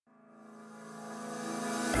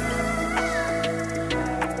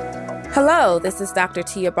Hello, this is Dr.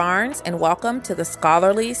 Tia Barnes, and welcome to the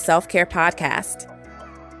Scholarly Self-Care Podcast,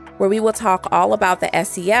 where we will talk all about the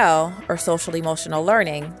SEL, or social emotional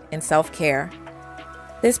learning, in self-care.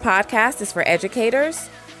 This podcast is for educators,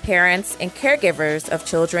 parents, and caregivers of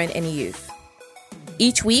children and youth.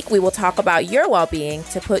 Each week, we will talk about your well-being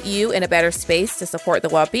to put you in a better space to support the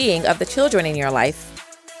well-being of the children in your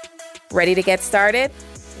life. Ready to get started?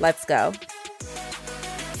 Let's go.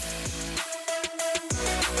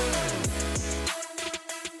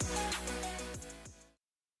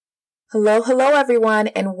 Hello, everyone,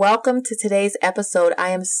 and welcome to today's episode. I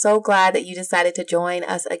am so glad that you decided to join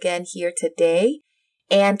us again here today.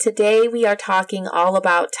 And today we are talking all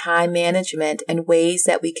about time management and ways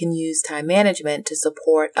that we can use time management to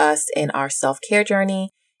support us in our self-care journey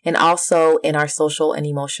and also in our social and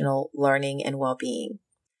emotional learning and well-being.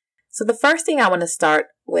 So the first thing I want to start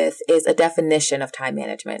with is a definition of time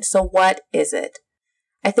management. So what is it?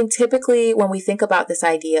 I think typically when we think about this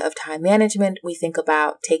idea of time management, we think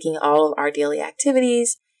about taking all of our daily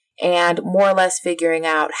activities and more or less figuring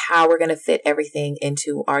out how we're going to fit everything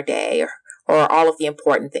into our day or all of the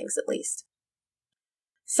important things at least.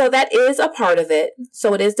 So that is a part of it.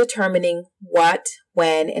 So it is determining what,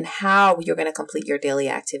 when, and how you're going to complete your daily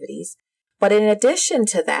activities. But in addition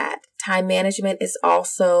to that, time management is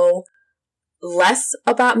also less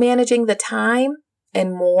about managing the time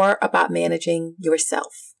and more about managing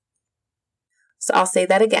yourself. So I'll say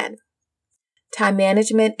that again. Time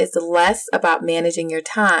management is less about managing your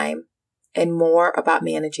time and more about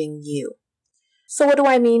managing you. So what do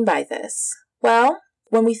I mean by this? Well,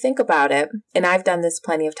 when we think about it, and I've done this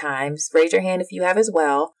plenty of times, raise your hand if you have as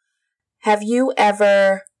well. Have you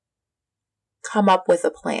ever come up with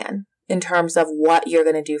a plan in terms of what you're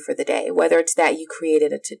going to do for the day? Whether it's that you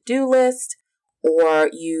created a to-do list, or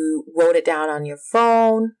you wrote it down on your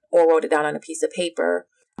phone, or wrote it down on a piece of paper,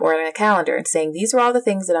 or on a calendar and saying, these are all the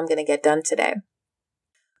things that I'm going to get done today.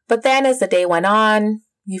 But then as the day went on,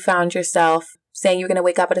 you found yourself saying you're going to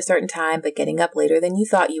wake up at a certain time, but getting up later than you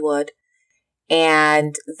thought you would.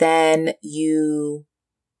 And then you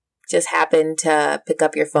just happen to pick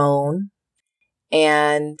up your phone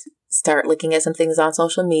and start looking at some things on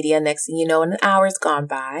social media. Next thing you know, an hour's gone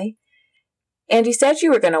by. And you said you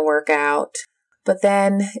were going to work out, but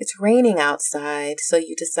then it's raining outside. So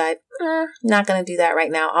you decide, not going to do that right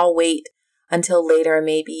now. I'll wait until later.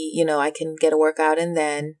 Maybe, I can get a workout and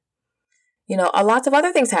then, lots of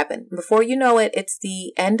other things happen. Before you know it, it's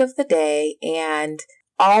the end of the day and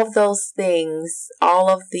all of those things, all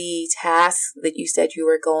of the tasks that you said you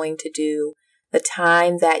were going to do, the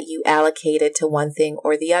time that you allocated to one thing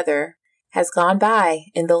or the other has gone by,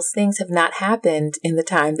 and those things have not happened in the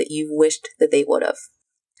time that you've wished that they would have.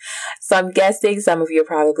 So I'm guessing some of you are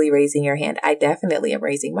probably raising your hand. I definitely am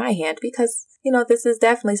raising my hand because, this is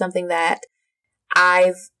definitely something that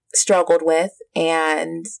I've struggled with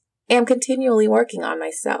and am continually working on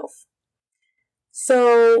myself.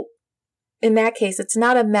 So in that case, it's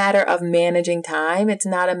not a matter of managing time. It's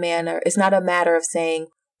not a matter of saying,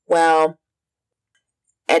 well,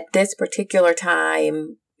 at this particular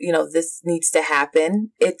time, this needs to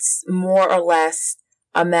happen. It's more or less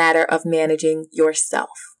a matter of managing yourself.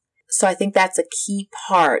 So I think that's a key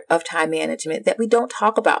part of time management that we don't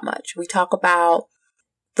talk about much. We talk about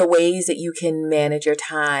the ways that you can manage your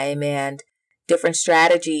time and different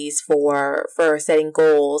strategies for setting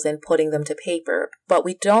goals and putting them to paper. But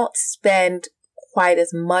we don't spend quite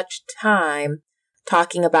as much time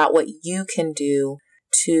talking about what you can do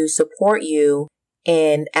to support you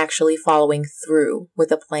in actually following through with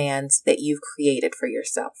the plans that you've created for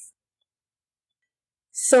yourself.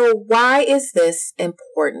 So why is this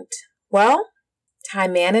important? Well,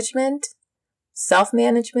 time management,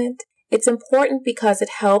 self-management, it's important because it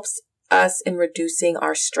helps us in reducing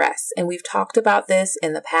our stress. And we've talked about this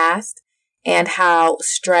in the past and how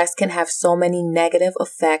stress can have so many negative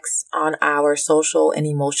effects on our social and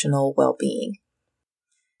emotional well-being.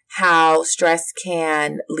 How stress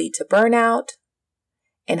can lead to burnout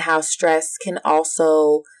and how stress can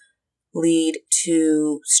also lead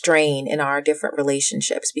to strain in our different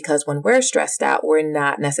relationships, because when we're stressed out, we're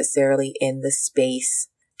not necessarily in the space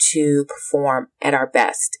to perform at our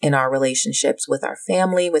best in our relationships with our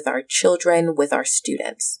family, with our children, with our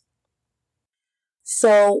students.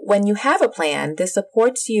 So when you have a plan, this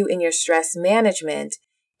supports you in your stress management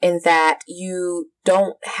in that you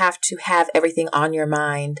don't have to have everything on your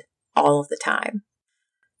mind all of the time.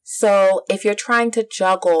 So if you're trying to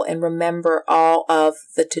juggle and remember all of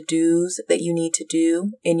the to-dos that you need to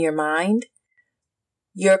do in your mind,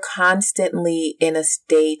 you're constantly in a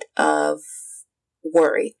state of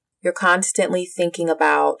worry. You're constantly thinking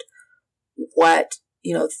about what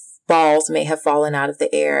balls may have fallen out of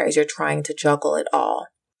the air as you're trying to juggle it all.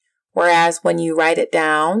 Whereas when you write it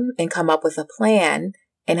down and come up with a plan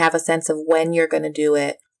and have a sense of when you're going to do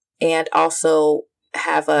it, and also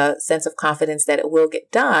have a sense of confidence that it will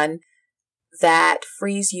get done, that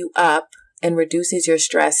frees you up and reduces your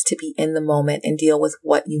stress to be in the moment and deal with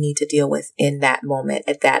what you need to deal with in that moment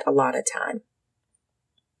at that allotted time.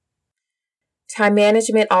 Time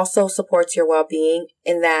management also supports your well-being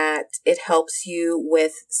in that it helps you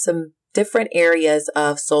with some different areas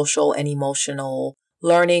of social and emotional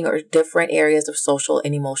learning, or different areas of social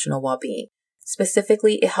and emotional well-being.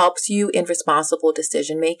 Specifically, it helps you in responsible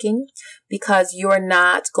decision making because you are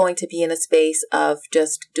not going to be in a space of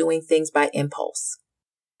just doing things by impulse.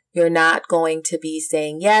 You're not going to be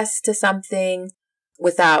saying yes to something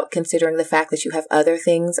without considering the fact that you have other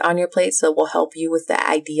things on your plate. So it will help you with the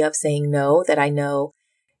idea of saying no, that I know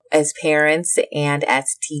as parents and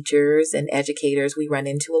as teachers and educators, we run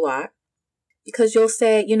into a lot. Because you'll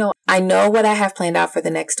say, I know what I have planned out for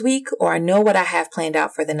the next week, or I know what I have planned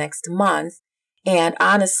out for the next month. And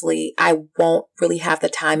honestly, I won't really have the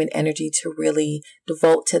time and energy to really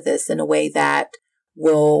devote to this in a way that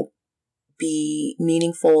will be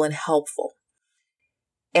meaningful and helpful.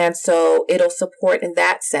 And so it'll support in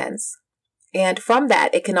that sense. And from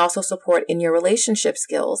that, it can also support in your relationship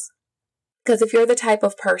skills. Because if you're the type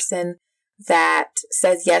of person that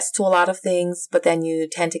says yes to a lot of things, but then you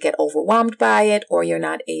tend to get overwhelmed by it, or you're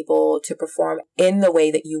not able to perform in the way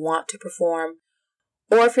that you want to perform,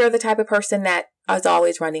 or if you're the type of person that is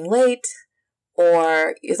always running late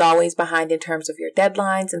or is always behind in terms of your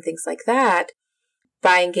deadlines and things like that,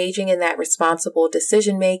 by engaging in that responsible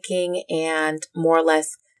decision making and more or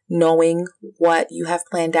less knowing what you have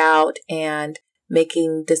planned out and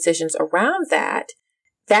making decisions around that,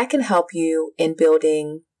 that can help you in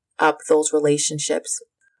building up those relationships,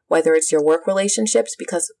 whether it's your work relationships,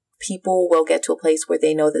 because people will get to a place where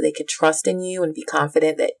they know that they can trust in you and be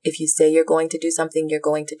confident that if you say you're going to do something, you're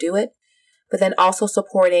going to do it. But then also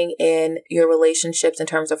supporting in your relationships in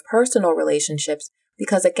terms of personal relationships,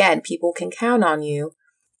 because again, people can count on you.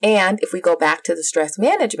 And if we go back to the stress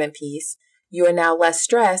management piece, you are now less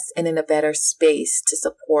stressed and in a better space to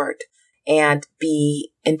support and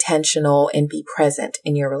be intentional and be present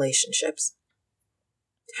in your relationships.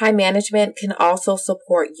 Time management can also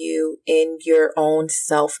support you in your own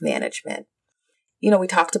self-management. We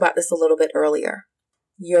talked about this a little bit earlier.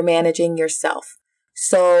 You're managing yourself.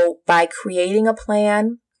 So by creating a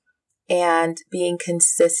plan and being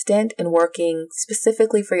consistent and working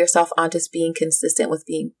specifically for yourself on just being consistent with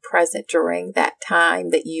being present during that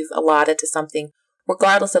time that you've allotted to something,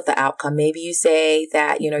 regardless of the outcome. Maybe you say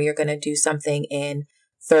that, you're going to do something in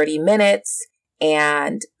 30 minutes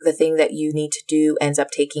and the thing that you need to do ends up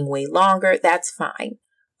taking way longer. That's fine.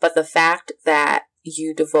 But the fact that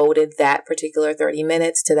you devoted that particular 30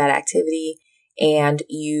 minutes to that activity and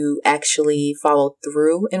you actually followed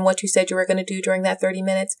through in what you said you were going to do during that 30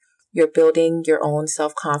 minutes, you're building your own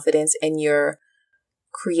self-confidence and you're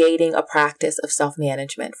creating a practice of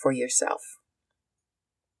self-management for yourself.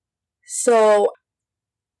 So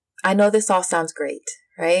I know this all sounds great,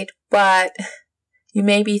 right? But you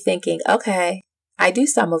may be thinking, okay, I do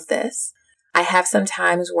some of this. I have some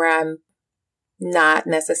times where I'm not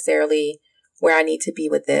necessarily where I need to be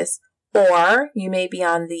with this. Or you may be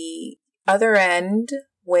on the other end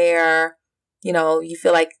where, you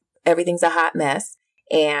feel like everything's a hot mess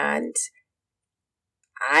and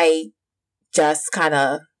I just kind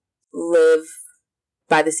of live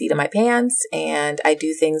by the seat of my pants and I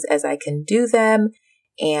do things as I can do them.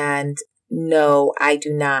 And no, I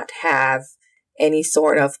do not have any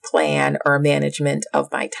sort of plan or management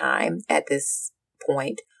of my time at this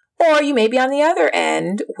point. Or you may be on the other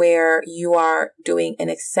end where you are doing an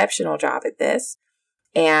exceptional job at this.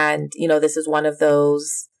 And, this is one of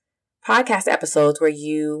those podcast episodes where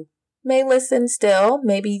you may listen still.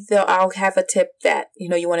 Maybe I'll have a tip that,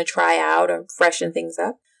 you want to try out or freshen things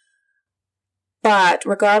up. But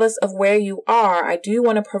regardless of where you are, I do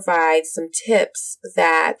want to provide some tips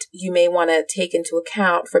that you may want to take into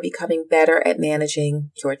account for becoming better at managing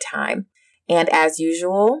your time. And as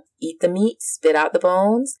usual, eat the meat, spit out the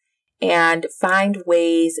bones, and find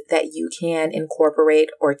ways that you can incorporate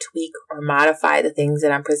or tweak or modify the things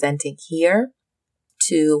that I'm presenting here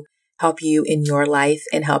to help you in your life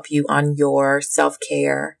and help you on your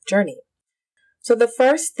self-care journey. So the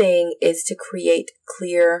first thing is to create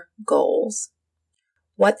clear goals.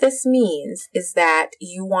 What this means is that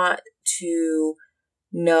you want to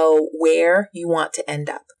know where you want to end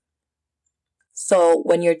up. So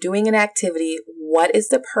when you're doing an activity, what is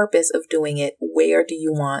the purpose of doing it? Where do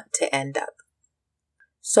you want to end up?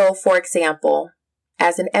 So for example,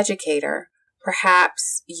 as an educator,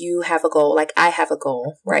 perhaps you have a goal, like I have a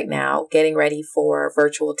goal right now, getting ready for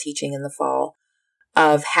virtual teaching in the fall,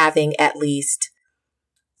 of having at least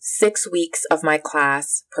 6 weeks of my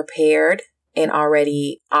class prepared and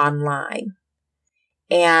already online.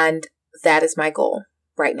 And that is my goal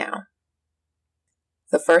right now.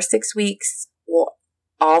 The first 6 weeks,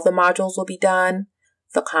 all the modules will be done,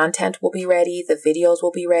 the content will be ready, the videos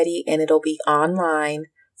will be ready, and it'll be online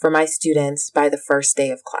for my students by the first day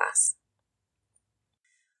of class.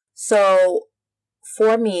 So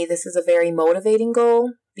for me, this is a very motivating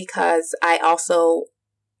goal because I also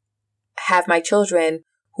have my children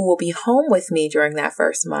who will be home with me during that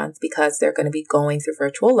first month because they're going to be going through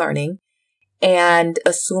virtual learning. And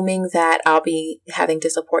assuming that I'll be having to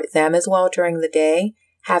support them as well during the day,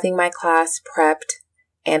 having my class prepped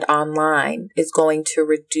and online is going to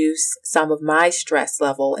reduce some of my stress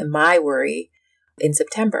level and my worry in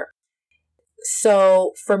September.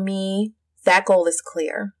 So for me, that goal is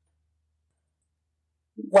clear.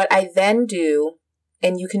 What I then do,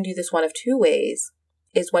 and you can do this one of two ways,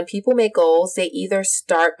 is when people make goals, they either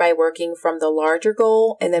start by working from the larger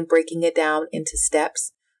goal and then breaking it down into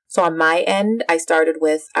steps. So on my end, I started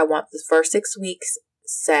with, I want the first 6 weeks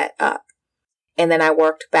set up. And then I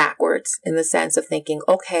worked backwards in the sense of thinking,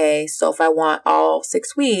 okay, so if I want all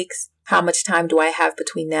 6 weeks, how much time do I have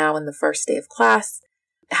between now and the first day of class?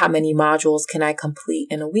 How many modules can I complete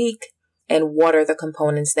in a week? And what are the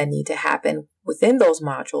components that need to happen within those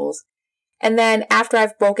modules? And then after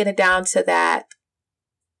I've broken it down to that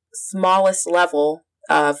smallest level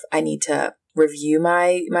of I need to review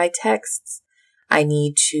my texts, I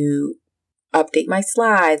need to update my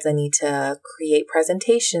slides, I need to create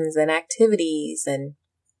presentations and activities and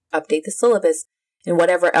update the syllabus and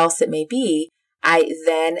whatever else it may be, I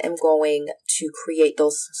then am going to create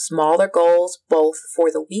those smaller goals both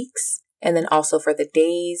for the weeks and then also for the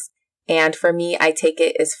days. And for me, I take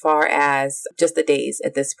it as far as just the days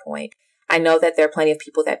at this point. I know that there are plenty of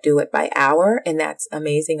people that do it by hour, and that's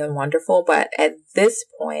amazing and wonderful. But at this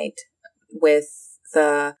point, with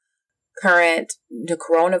the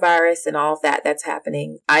coronavirus and all of that that's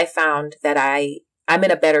happening, I found that I'm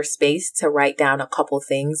in a better space to write down a couple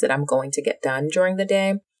things that I'm going to get done during the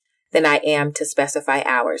day than I am to specify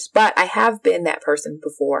hours. But I have been that person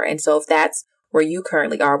before. And so if that's where you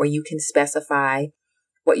currently are, where you can specify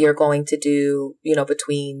what you're going to do,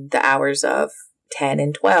 between the hours of 10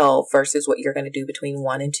 and 12 versus what you're going to do between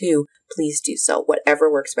 1 and 2, please do so.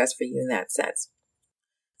 Whatever works best for you in that sense.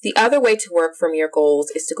 The other way to work from your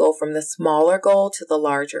goals is to go from the smaller goal to the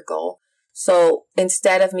larger goal. So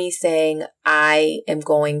instead of me saying I am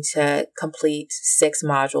going to complete 6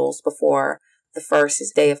 modules before the first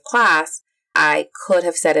day of class, I could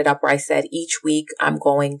have set it up where I said each week I'm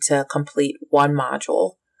going to complete 1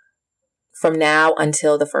 module from now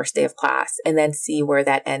until the first day of class and then see where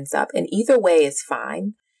that ends up. And either way is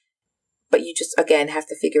fine, but you just, again, have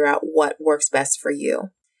to figure out what works best for you.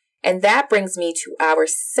 And that brings me to our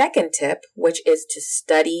second tip, which is to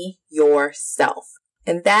study yourself.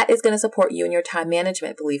 And that is going to support you in your time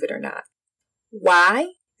management, believe it or not.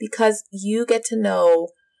 Why? Because you get to know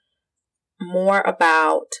more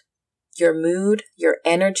about your mood, your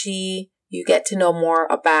energy. You get to know more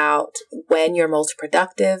about when you're most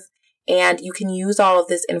productive. And you can use all of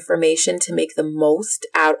this information to make the most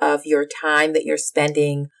out of your time that you're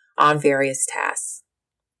spending on various tasks.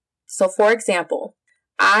 So for example,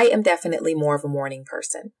 I am definitely more of a morning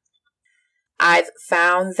person. I've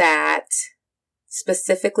found that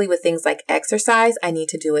specifically with things like exercise, I need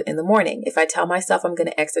to do it in the morning. If I tell myself I'm going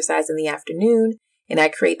to exercise in the afternoon and I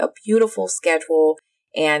create a beautiful schedule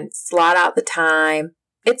and slot out the time,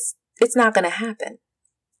 it's not going to happen.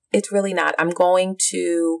 It's really not.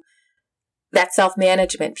 That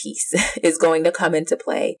self-management piece is going to come into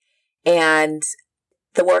play, and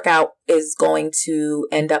the workout is going to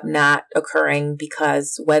end up not occurring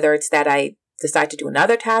because whether it's that I decide to do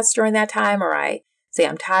another task during that time or I say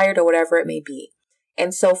I'm tired or whatever it may be.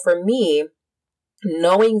 And so for me,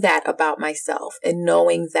 knowing that about myself and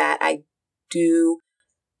knowing that I do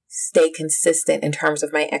stay consistent in terms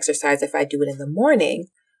of my exercise if I do it in the morning,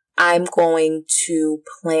 I'm going to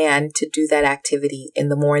plan to do that activity in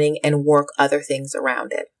the morning and work other things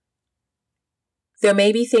around it. There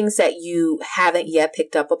may be things that you haven't yet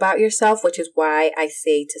picked up about yourself, which is why I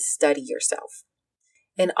say to study yourself.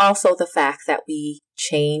 And also the fact that we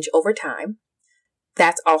change over time,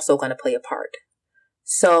 that's also going to play a part.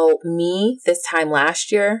 So me, this time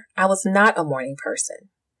last year, I was not a morning person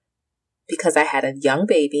because I had a young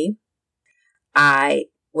baby. I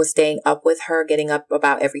was staying up with her, getting up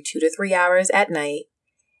about every 2 to 3 hours at night.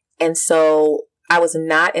 And so I was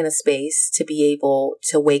not in a space to be able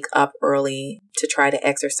to wake up early to try to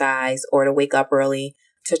exercise or to wake up early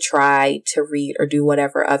to try to read or do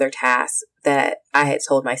whatever other tasks that I had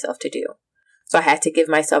told myself to do. So I had to give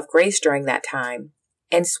myself grace during that time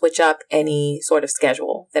and switch up any sort of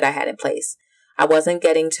schedule that I had in place. I wasn't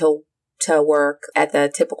getting to work at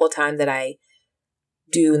the typical time that I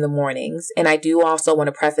do in the mornings. And I do also want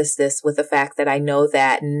to preface this with the fact that I know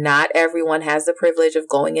that not everyone has the privilege of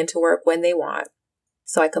going into work when they want.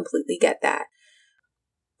 So I completely get that.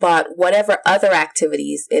 But whatever other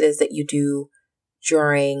activities it is that you do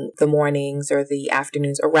during the mornings or the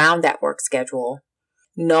afternoons around that work schedule,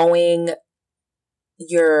 knowing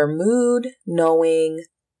your mood, knowing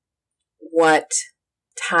what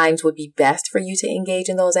times would be best for you to engage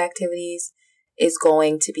in those activities is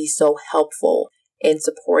going to be so helpful in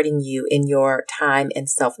supporting you in your time and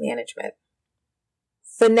self-management.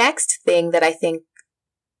 The next thing that I think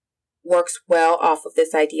works well off of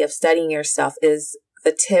this idea of studying yourself is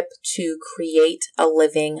the tip to create a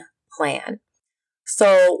living plan.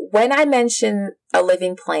 So when I mention a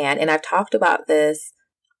living plan, and I've talked about this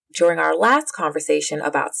during our last conversation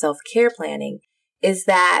about self-care planning, is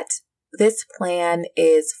that this plan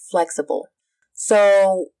is flexible.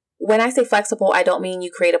 So when I say flexible, I don't mean you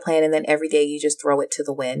create a plan and then every day you just throw it to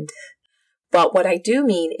the wind. But what I do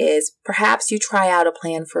mean is perhaps you try out a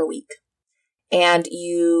plan for a week and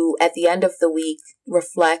you, at the end of the week,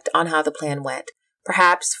 reflect on how the plan went.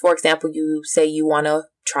 Perhaps, for example, you say you want to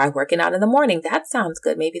try working out in the morning. That sounds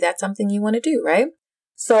good. Maybe that's something you want to do, right?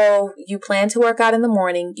 So you plan to work out in the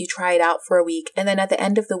morning, you try it out for a week, and then at the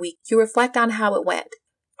end of the week, you reflect on how it went.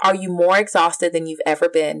 Are you more exhausted than you've ever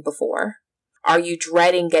been before? Are you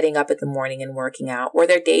dreading getting up in the morning and working out? Were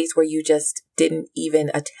there days where you just didn't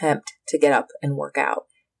even attempt to get up and work out?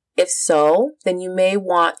 If so, then you may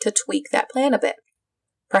want to tweak that plan a bit.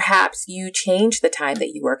 Perhaps you change the time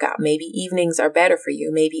that you work out. Maybe evenings are better for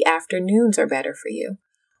you. Maybe afternoons are better for you.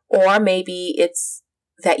 Or maybe it's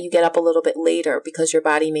that you get up a little bit later because your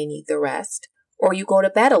body may need the rest. Or you go to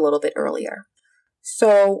bed a little bit earlier.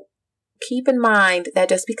 So keep in mind that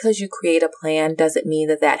just because you create a plan doesn't mean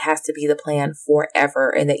that that has to be the plan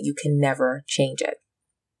forever and that you can never change it.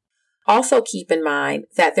 Also keep in mind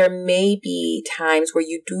that there may be times where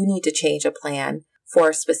you do need to change a plan for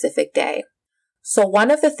a specific day. So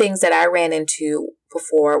one of the things that I ran into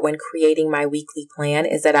before when creating my weekly plan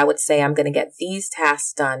is that I would say I'm going to get these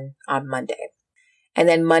tasks done on Monday. And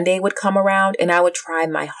then Monday would come around and I would try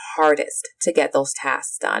my hardest to get those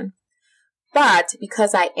tasks done. But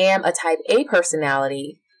because I am a type A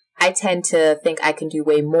personality, I tend to think I can do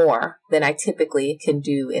way more than I typically can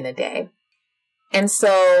do in a day. And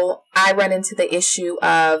so I run into the issue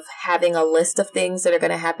of having a list of things that are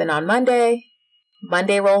going to happen on Monday.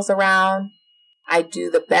 Monday rolls around. I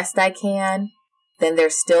do the best I can. Then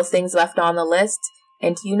there's still things left on the list.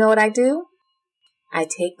 And do you know what I do? I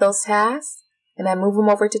take those tasks and I move them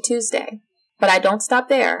over to Tuesday. But I don't stop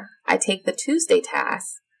there. I take the Tuesday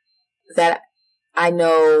tasks that I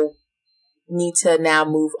know need to now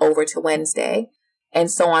move over to Wednesday,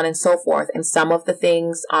 and so on and so forth. And some of the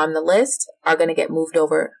things on the list are going to get moved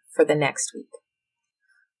over for the next week.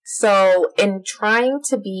 So in trying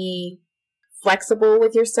to be flexible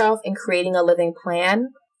with yourself and creating a living plan,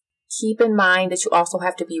 keep in mind that you also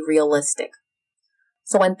have to be realistic.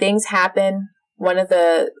 So when things happen, one of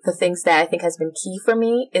the things that I think has been key for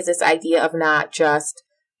me is this idea of not just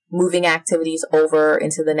moving activities over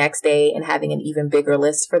into the next day and having an even bigger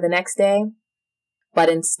list for the next day, but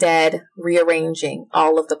instead rearranging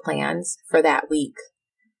all of the plans for that week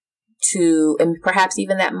and perhaps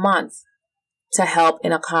even that month to help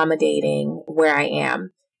in accommodating where I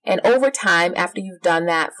am. And over time, after you've done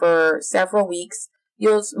that for several weeks,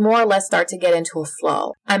 you'll more or less start to get into a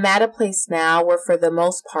flow. I'm at a place now where for the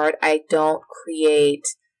most part, I don't create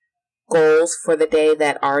goals for the day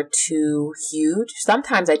that are too huge.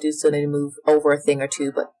 Sometimes I do still need to move over a thing or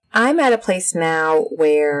two, but I'm at a place now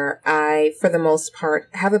where I, for the most part,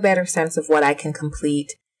 have a better sense of what I can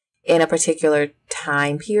complete in a particular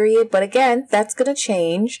time period. But again, that's going to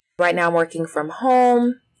change. Right now I'm working from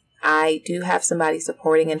home. I do have somebody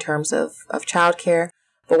supporting in terms of childcare.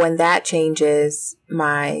 But when that changes,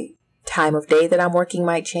 my time of day that I'm working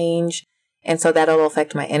might change. And so that'll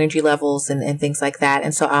affect my energy levels and things like that.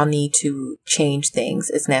 And so I'll need to change things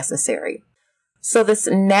as necessary. So this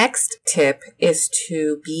next tip is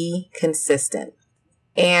to be consistent.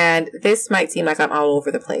 And this might seem like I'm all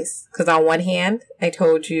over the place because on one hand, I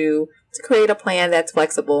told you to create a plan that's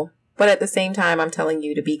flexible, but at the same time, I'm telling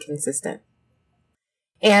you to be consistent.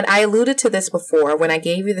 And I alluded to this before when I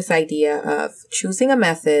gave you this idea of choosing a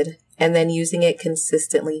method and then using it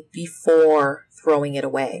consistently before throwing it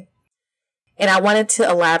away. And I wanted to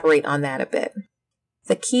elaborate on that a bit.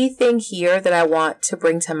 The key thing here that I want to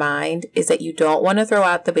bring to mind is that you don't want to throw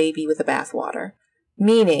out the baby with the bathwater.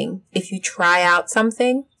 Meaning, if you try out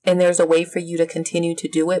something and there's a way for you to continue to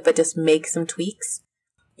do it, but just make some tweaks,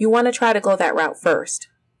 you want to try to go that route first.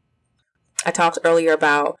 I talked earlier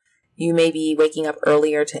about you may be waking up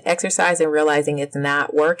earlier to exercise and realizing it's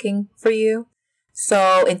not working for you.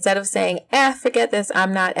 So instead of saying, forget this,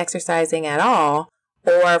 I'm not exercising at all,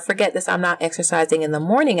 or forget this, I'm not exercising in the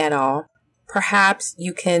morning at all, perhaps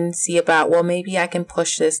you can see about, well, maybe I can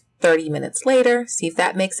push this 30 minutes later, see if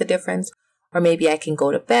that makes a difference. Or maybe I can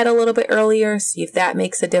go to bed a little bit earlier, see if that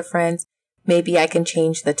makes a difference. Maybe I can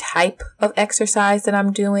change the type of exercise that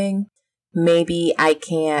I'm doing. Maybe I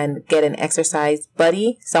can get an exercise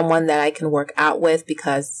buddy, someone that I can work out with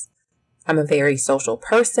because I'm a very social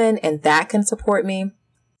person and that can support me.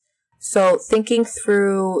 So thinking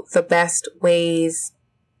through the best ways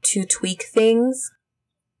to tweak things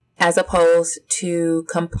as opposed to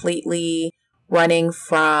completely running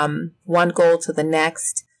from one goal to the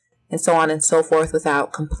next and so on and so forth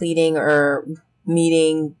without completing or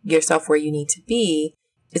meeting yourself where you need to be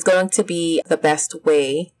is going to be the best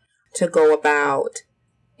way to go about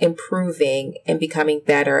improving and becoming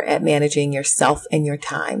better at managing yourself and your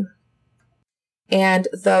time. And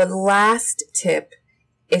the last tip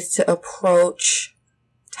is to approach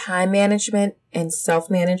time management and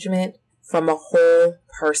self-management from a whole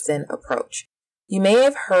person approach. You may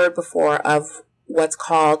have heard before of what's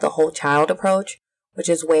called the whole child approach, which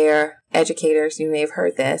is where educators, you may have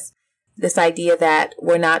heard this idea that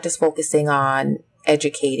we're not just focusing on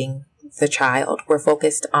educating the child. We're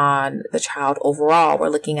focused on the child overall. We're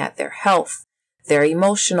looking at their health, their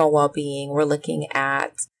emotional well-being. We're looking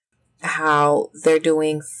at how they're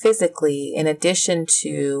doing physically in addition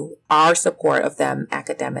to our support of them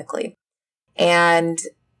academically. And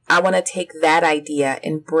I want to take that idea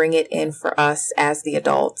and bring it in for us as the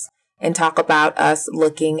adults and talk about us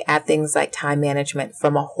looking at things like time management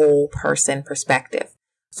from a whole person perspective.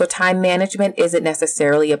 So time management isn't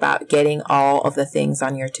necessarily about getting all of the things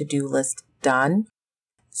on your to-do list done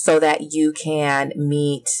so that you can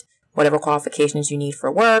meet whatever qualifications you need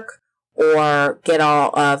for work or get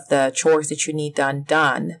all of the chores that you need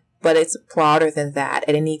done. But it's broader than that,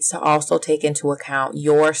 and it needs to also take into account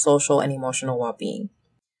your social and emotional well-being.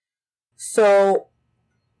 So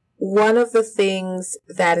one of the things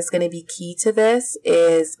that is going to be key to this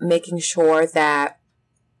is making sure that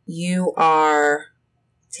you are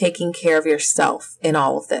taking care of yourself in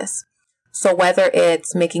all of this. So whether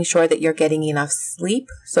it's making sure that you're getting enough sleep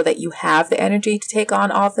so that you have the energy to take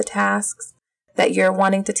on all of the tasks that you're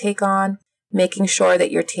wanting to take on, making sure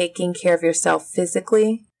that you're taking care of yourself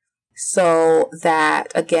physically so that,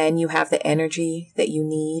 again, you have the energy that you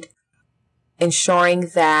need,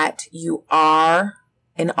 ensuring that you are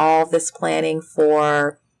in all this planning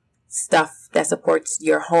for stuff that supports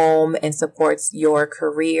your home and supports your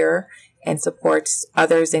career and supports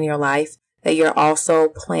others in your life, that you're also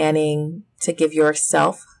planning to give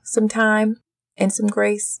yourself some time and some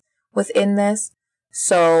grace within this.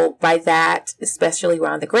 So by that, especially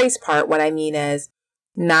around the grace part, what I mean is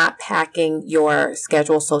not packing your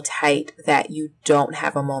schedule so tight that you don't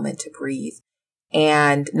have a moment to breathe,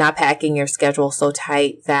 and not packing your schedule so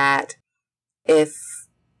tight that if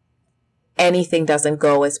anything doesn't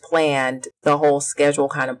go as planned, the whole schedule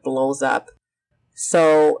kind of blows up.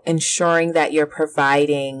 So ensuring that you're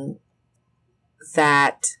providing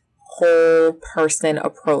that whole person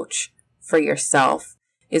approach for yourself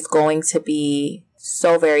is going to be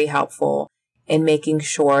so very helpful in making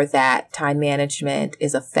sure that time management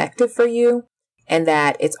is effective for you and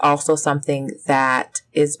that it's also something that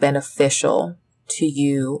is beneficial to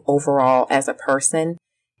you overall as a person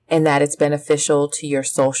and that it's beneficial to your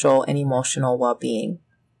social and emotional well-being.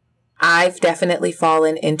 I've definitely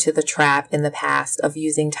fallen into the trap in the past of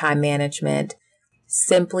using time management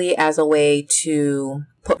simply as a way to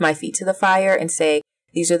put my feet to the fire and say,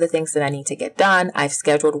 these are the things that I need to get done. I've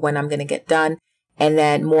scheduled when I'm going to get done. And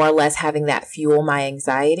then more or less having that fuel my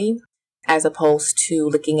anxiety, as opposed to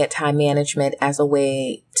looking at time management as a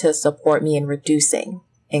way to support me in reducing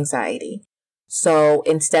anxiety. So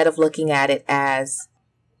instead of looking at it as,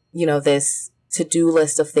 this to-do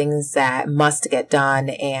list of things that must get done,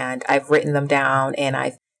 and I've written them down and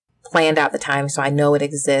I've planned out the time so I know it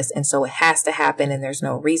exists and so it has to happen and there's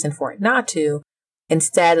no reason for it not to.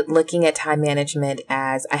 Instead, looking at time management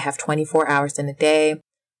as I have 24 hours in a day.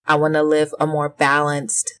 I want to live a more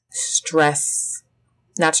balanced,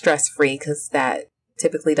 not stress-free because that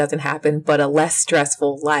typically doesn't happen, but a less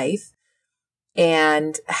stressful life.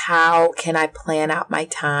 And how can I plan out my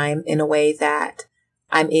time in a way that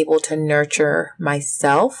I'm able to nurture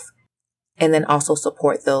myself and then also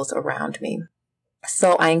support those around me?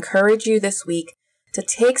 So I encourage you this week to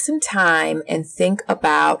take some time and think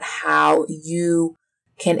about how you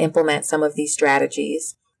can implement some of these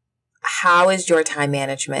strategies. How is your time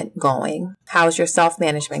management going? How is your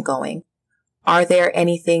self-management going? Are there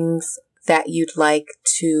any things that you'd like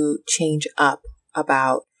to change up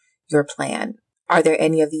about your plan? Are there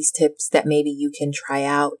any of these tips that maybe you can try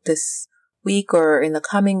out this week or in the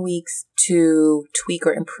coming weeks to tweak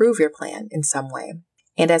or improve your plan in some way?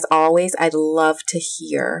 And as always, I'd love to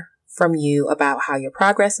hear from you about how your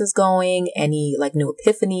progress is going, any like new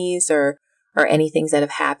epiphanies or any things that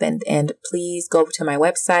have happened. And please go to my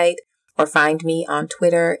website or find me on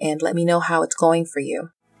Twitter and let me know how it's going for you.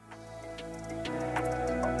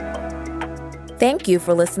 Thank you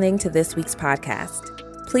for listening to this week's podcast.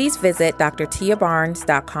 Please visit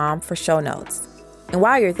drtiabarnes.com for show notes. And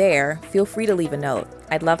while you're there, feel free to leave a note.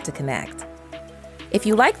 I'd love to connect. If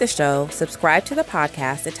you like the show, subscribe to the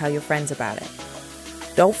podcast and tell your friends about it.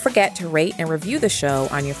 Don't forget to rate and review the show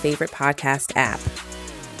on your favorite podcast app.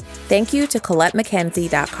 Thank you to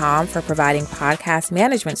ColetteMcKenzie.com for providing podcast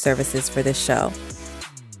management services for this show.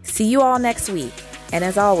 See you all next week. And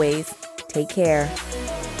as always, take care.